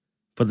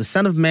For the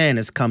Son of Man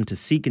has come to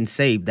seek and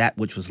save that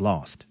which was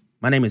lost.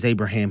 My name is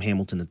Abraham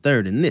Hamilton III,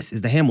 and this is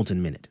the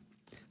Hamilton Minute.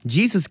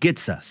 Jesus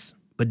gets us,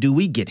 but do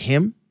we get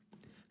him?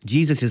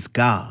 Jesus is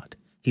God.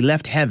 He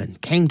left heaven,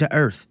 came to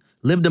earth,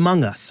 lived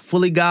among us,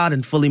 fully God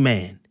and fully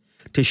man,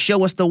 to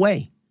show us the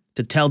way,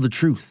 to tell the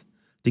truth,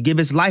 to give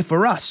his life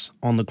for us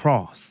on the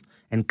cross,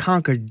 and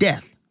conquer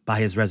death by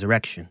his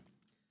resurrection.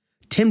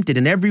 Tempted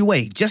in every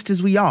way, just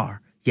as we are,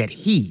 yet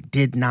he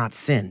did not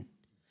sin.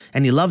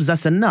 And he loves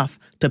us enough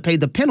to pay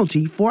the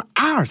penalty for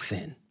our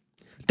sin.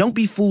 Don't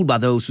be fooled by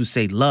those who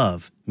say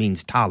love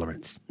means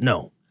tolerance.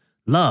 No,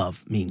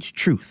 love means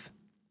truth.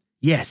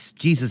 Yes,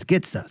 Jesus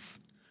gets us.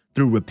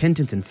 Through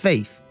repentance and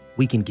faith,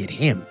 we can get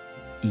him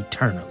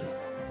eternally.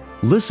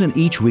 Listen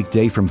each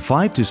weekday from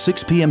 5 to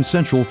 6 p.m.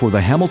 Central for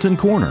the Hamilton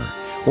Corner,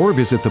 or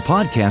visit the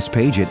podcast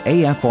page at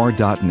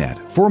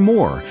afr.net for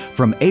more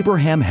from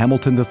Abraham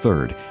Hamilton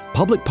III,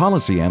 Public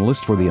Policy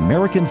Analyst for the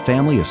American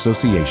Family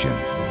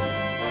Association.